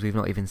to things we've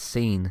not even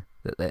seen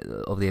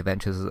of the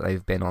adventures that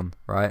they've been on,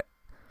 right?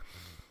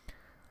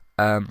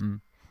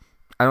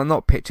 And I'm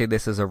not picturing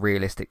this as a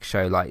realistic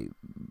show. Like,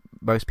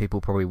 most people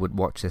probably wouldn't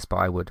watch this, but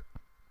I would.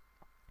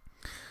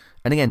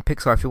 And again,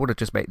 Pixar, if you want to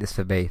just make this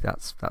for me,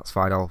 that's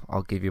fine.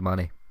 I'll give you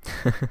money.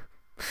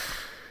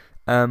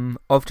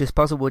 Of just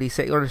Buzz and Woody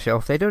sitting on a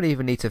shelf. They don't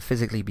even need to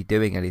physically be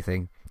doing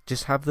anything.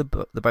 Just have the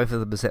both of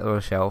them sit on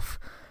a shelf.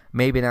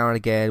 Maybe now and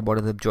again, one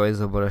of them joins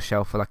them on a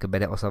shelf for like a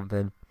minute or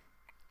something.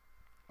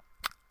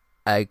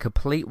 A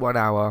complete 1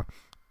 hour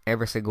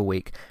every single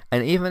week.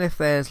 And even if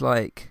there's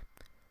like,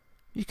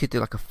 you could do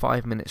like a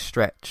 5-minute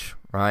stretch,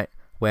 right?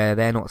 Where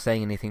they're not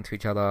saying anything to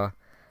each other.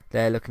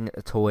 They're looking at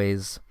the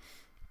toys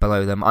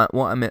below them.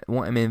 What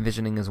I'm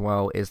envisioning as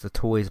well is the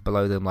toys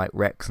below them, like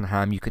Rex and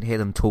Ham. You can hear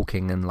them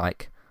talking and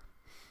like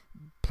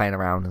playing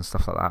around and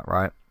stuff like that,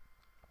 right?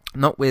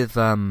 Not with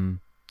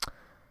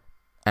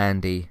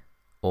Andy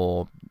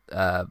or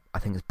I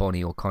think it's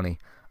Bonnie or Connie.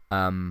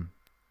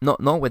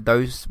 Not with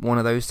one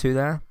of those two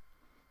there.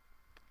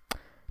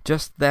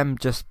 Just them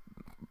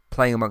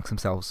playing amongst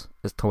themselves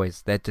as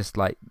toys. They're just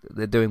like,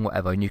 they're doing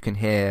whatever, and you can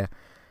hear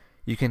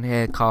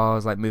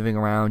cars like moving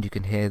around. You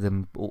can hear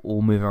them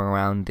all moving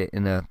around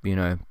in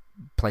a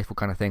playful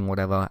kind of thing,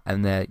 whatever.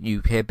 And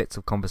you hear bits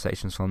of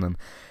conversations from them.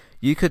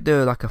 You could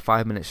do like a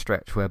 5-minute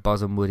stretch where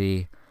Buzz and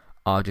Woody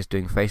are just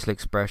doing facial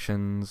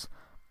expressions,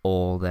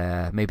 or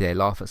maybe they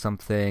laugh at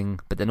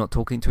something, but they're not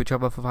talking to each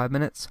other for 5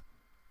 minutes.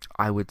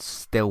 I would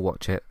still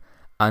watch it,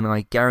 and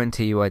I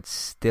guarantee you I'd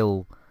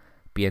still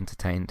be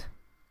entertained.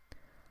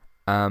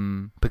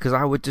 Because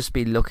I would just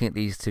be looking at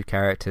these two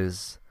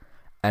characters,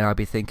 and I'd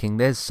be thinking,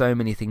 there's so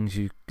many things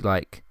you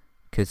like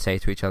could say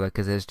to each other,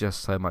 because there's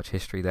just so much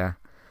history there.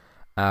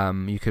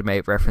 You could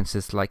make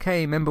references to like,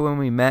 hey, remember when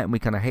we met and we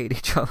kind of hated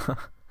each other?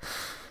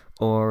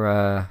 Or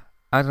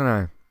I don't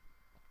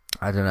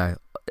know.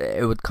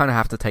 It would kind of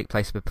have to take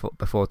place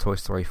before Toy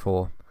Story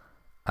 4.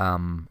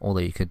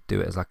 Although you could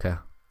do it as like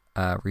a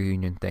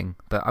reunion thing.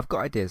 But I've got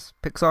ideas.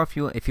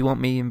 Pixar, if you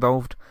want me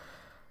involved,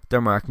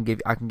 don't worry.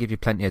 I can give you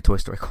plenty of Toy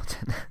Story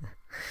content.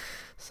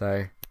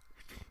 So,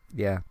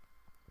 yeah.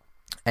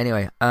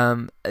 Anyway,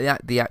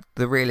 the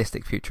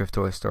realistic future of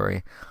Toy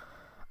Story.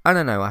 I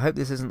don't know. I hope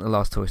this isn't the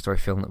last Toy Story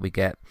film that we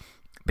get,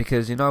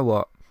 because you know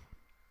what?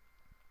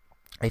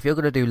 If you're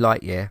gonna do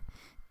Lightyear,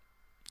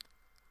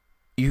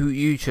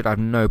 you should have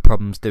no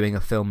problems doing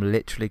a film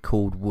literally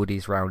called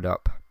Woody's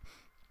Roundup.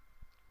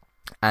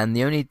 And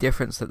the only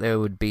difference that there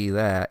would be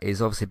there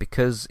is obviously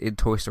because in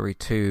Toy Story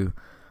 2,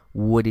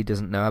 Woody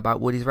doesn't know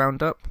about Woody's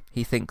Roundup.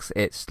 He thinks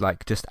it's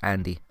like just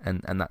Andy,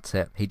 and that's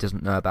it. He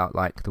doesn't know about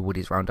like the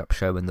Woody's Roundup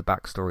show and the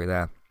backstory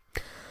there.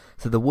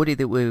 So the Woody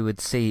that we would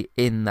see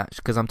in that,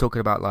 because I'm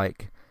talking about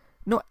like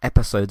not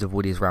episodes of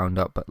Woody's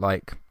Roundup, but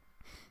like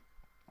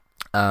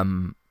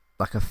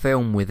a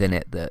film within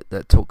it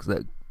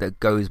that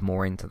goes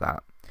more into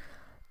that.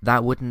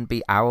 That wouldn't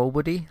be our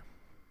Woody.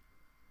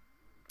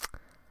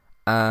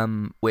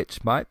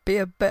 Which might be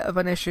a bit of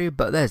an issue,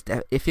 but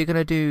if you're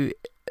gonna do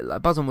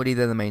like Buzz and Woody,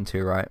 they're the main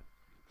two, right?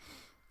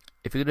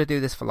 If you're gonna do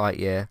this for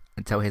Lightyear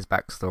and tell his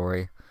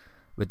backstory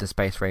with the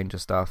Space Ranger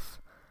stuff,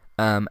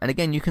 and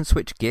again you can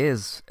switch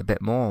gears a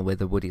bit more with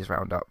the Woody's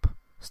Roundup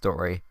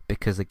story,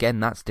 because again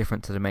that's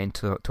different to the main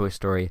Toy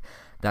Story,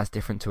 that's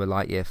different to a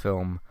Lightyear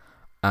film,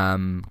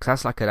 because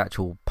that's like an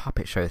actual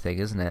puppet show thing,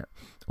 isn't it?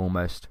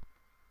 Almost,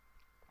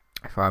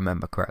 if I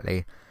remember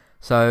correctly.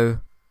 So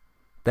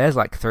there's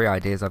like 3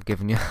 ideas I've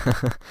given you.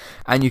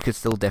 And you could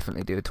still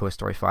definitely do a Toy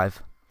Story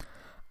 5.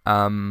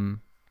 And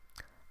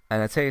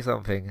I'll tell you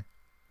something.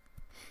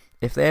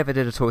 If they ever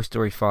did a Toy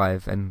Story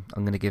 5, and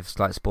I'm going to give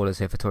slight spoilers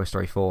here for Toy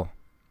Story 4,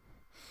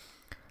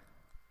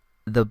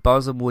 the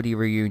Buzz and Woody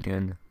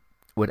reunion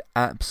would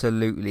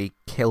absolutely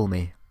kill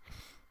me.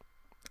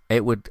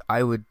 It would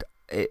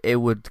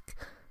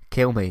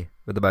kill me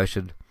with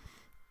emotion.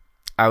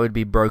 I would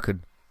be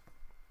broken.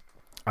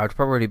 I would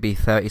probably be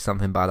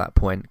 30-something by that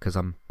point, because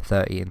I'm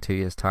 30 in 2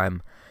 years'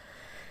 time.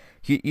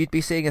 You'd be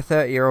seeing a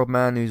 30-year-old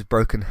man who's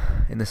broken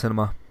in the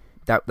cinema.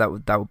 That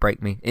would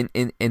break me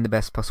in the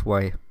best possible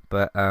way.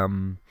 But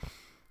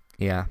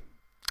yeah.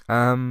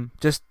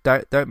 Just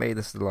don't make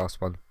this the last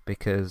one,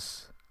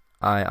 because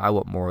I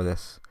want more of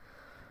this.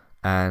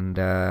 And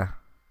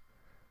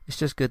it's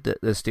just good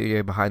that the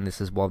studio behind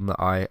this is one that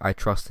I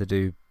trust to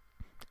do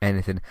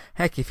anything.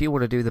 Heck, if you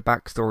want to do the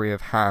backstory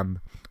of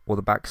Ham, or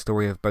the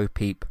backstory of Bo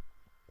Peep,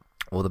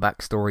 or the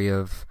backstory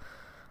of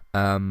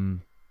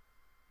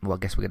well, I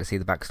guess we're going to see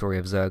the backstory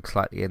of Zurg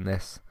slightly in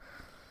this.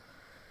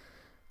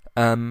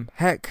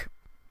 Heck,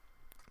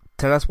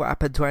 tell us what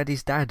happened to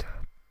Andy's dad.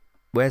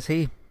 Where's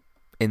he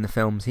in the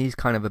films? He's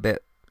kind of a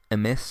bit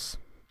amiss.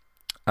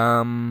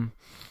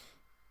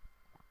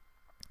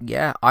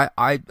 yeah,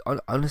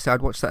 honestly,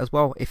 I'd watch that as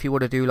well. If you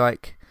want to do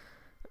like,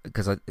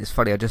 because it's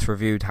funny, I just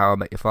reviewed How I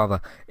Met Your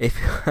Father. If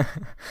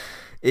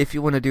if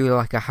you want to do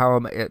like a How I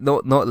Met,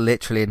 not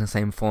literally in the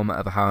same format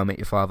of a How I Met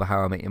Your Father,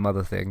 How I Met Your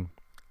Mother thing,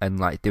 and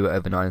like do it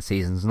over 9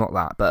 seasons, not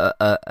that, but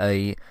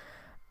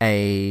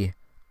a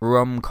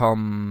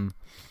rom-com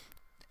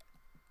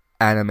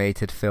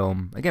animated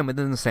film, again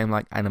within the same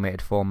like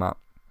animated format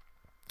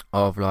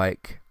of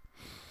like,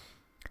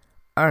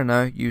 I don't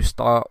know, you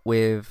start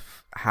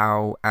with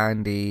how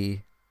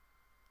Andy's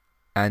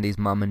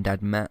mum and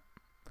dad met,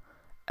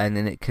 and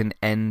then it can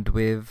end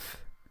with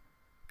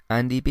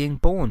Andy being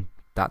born.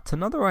 That's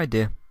another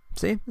idea.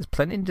 See, there's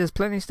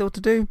plenty still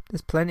to do.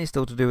 There's plenty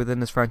still to do within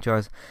this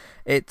franchise.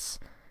 It's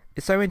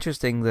so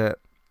interesting that,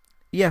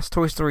 yes,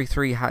 Toy Story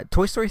 3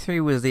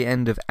 was the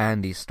end of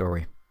Andy's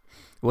story.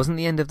 It wasn't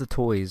the end of the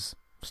toys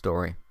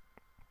story.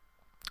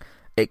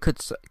 It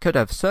could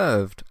have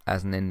served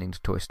as an ending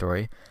to Toy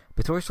Story,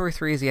 but Toy Story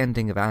 3 is the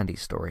ending of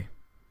Andy's story.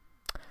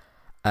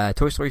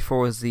 Toy Story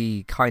 4 is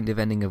the kind of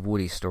ending of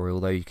Woody's story,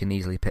 although you can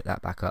easily pick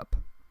that back up.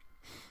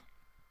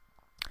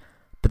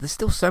 But there's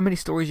still so many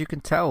stories you can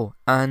tell,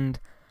 and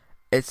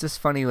it's just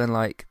funny when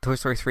like Toy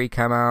Story 3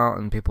 came out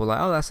and people were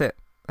like, oh, that's it,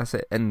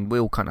 and we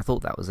all kind of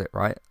thought that was it,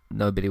 right?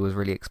 Nobody was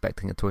really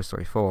expecting a Toy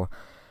Story 4,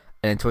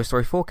 and then Toy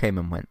Story 4 came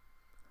and went,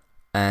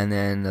 and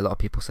then a lot of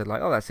people said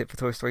like, oh, that's it for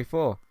Toy Story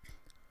 4.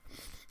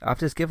 I've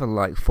just given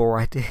like 4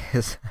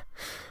 ideas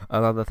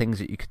of other things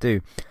that you could do.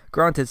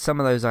 Granted, some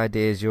of those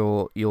ideas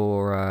your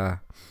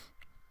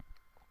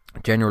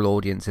general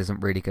audience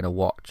isn't really going to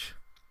watch.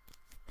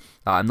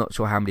 I'm not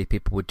sure how many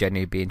people would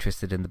genuinely be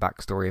interested in the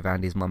backstory of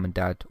Andy's mum and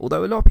dad.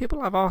 Although a lot of people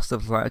I've asked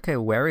of like, okay,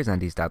 well, where is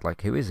Andy's dad?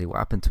 Like, who is he? What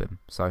happened to him?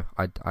 So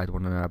I'd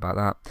want to know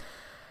about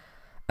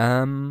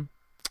that.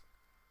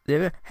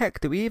 Heck,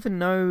 do we even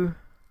know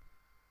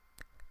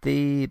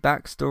the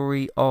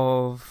backstory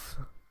of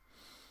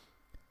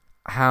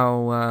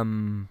how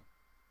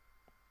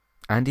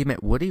Andy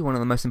met Woody, one of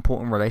the most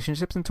important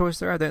relationships in Toy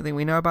Story? I don't think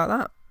we know about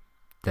that.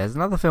 There's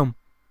another film.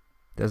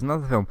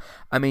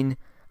 I mean,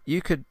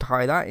 you could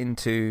tie that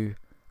into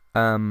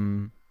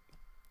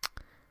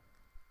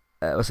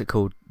what's it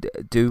called?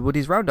 Do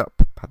Woody's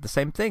Roundup have the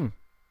same thing?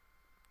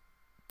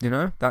 You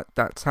know,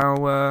 that's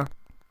how,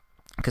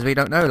 because we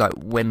don't know like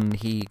when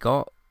he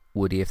got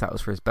Woody, if that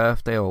was for his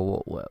birthday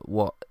or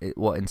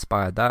what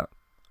inspired that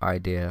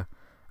idea.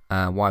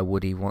 Why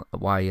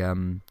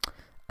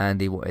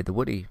Andy wanted the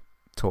Woody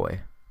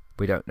toy.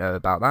 We don't know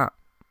about that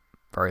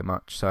very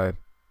much, so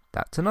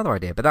that's another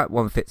idea. But that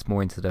one fits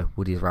more into the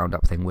Woody's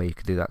Roundup thing where you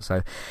could do that.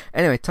 So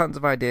anyway, tons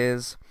of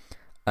ideas.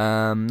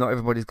 Not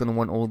everybody's going to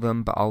want all of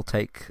them, but I'll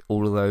take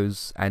all of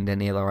those and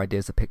any other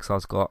ideas that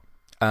Pixar's got.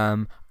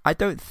 I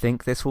don't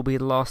think this will be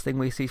the last thing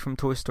we see from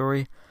Toy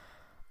Story.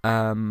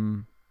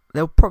 There'll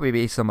probably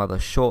be some other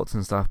shorts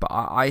and stuff, but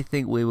I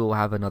think we will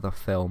have another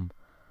film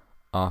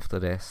after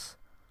this.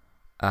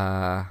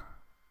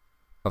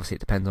 Obviously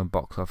it depends on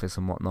box office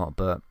and whatnot,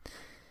 but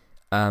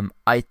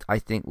I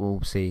think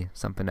we'll see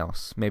something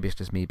else. Maybe it's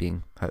just me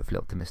being hopefully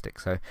optimistic.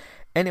 So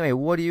anyway,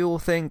 what do you all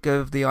think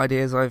of the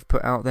ideas I've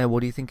put out there?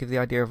 What do you think of the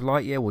idea of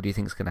Lightyear? What do you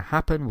think is going to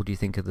happen? What do you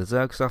think of the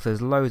Zurg stuff?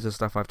 There's loads of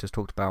stuff I've just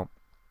talked about.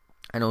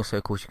 And also,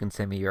 of course, you can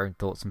send me your own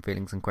thoughts and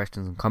feelings and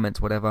questions and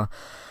comments, whatever,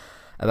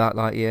 about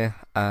Lightyear.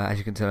 As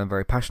you can tell, I'm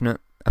very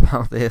passionate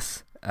about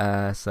this.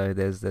 So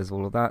there's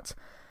all of that.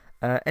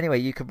 Anyway,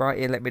 you can write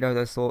in, let me know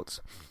those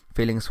thoughts,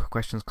 feelings,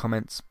 questions,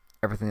 comments,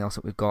 everything else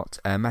that we've got.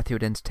 Matthew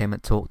at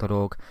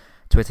entertainmenttalk.org,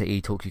 Twitter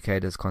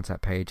eTalkUK, there's a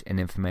contact page and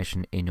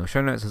information in your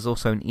show notes. There's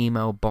also an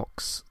email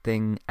box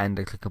thing and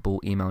a clickable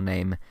email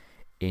name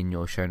in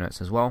your show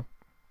notes as well.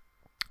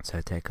 So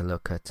take a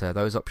look at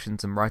those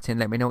options and write in,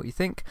 let me know what you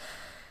think.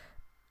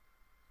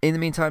 In the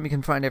meantime, you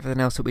can find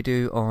everything else that we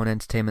do on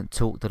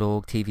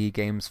entertainmenttalk.org, TV,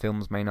 games,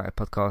 films, Main Night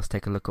podcast.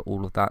 Take a look at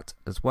all of that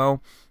as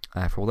well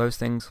for all those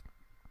things.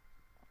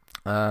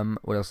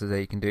 What else is there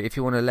you can do? If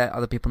you want to let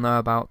other people know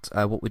about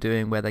what we're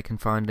doing, where they can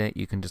find it,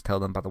 you can just tell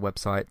them about the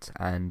website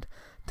and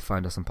to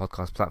find us on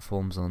podcast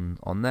platforms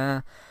on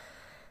there,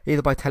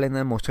 either by telling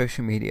them or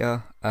social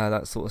media,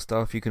 that sort of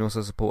stuff. You can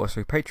also support us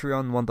through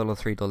Patreon, $1,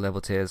 $3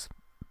 level tiers,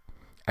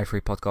 a free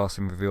podcast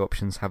and review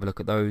options. Have a look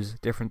at those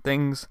different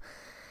things.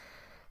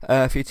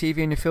 For your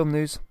TV and your film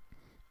news,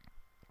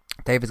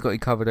 David's got you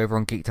covered over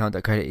on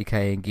geektown.co.uk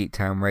and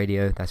Geektown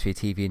Radio. That's for your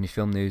TV and your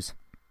film news.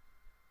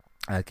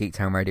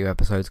 Geektown Radio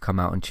episodes come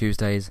out on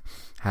Tuesdays.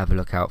 Have a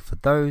look out for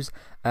those.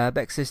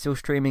 Bex is still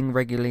streaming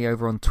regularly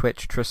over on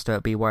Twitch,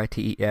 Trista,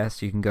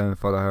 BYTES. You can go and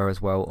follow her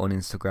as well on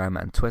Instagram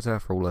and Twitter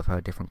for all of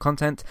her different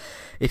content.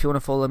 If you want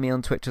to follow me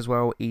on Twitch as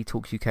well,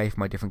 eTalkUK for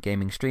my different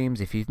gaming streams.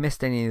 If you've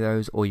missed any of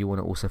those or you want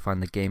to also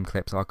find the game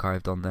clips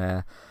archived on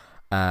there,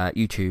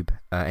 YouTube,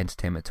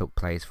 Entertainment Talk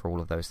plays for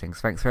all of those things.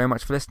 Thanks very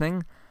much for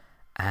listening,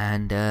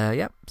 and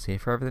see you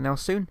for everything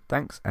else soon.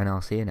 Thanks, and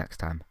I'll see you next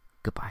time.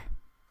 Goodbye.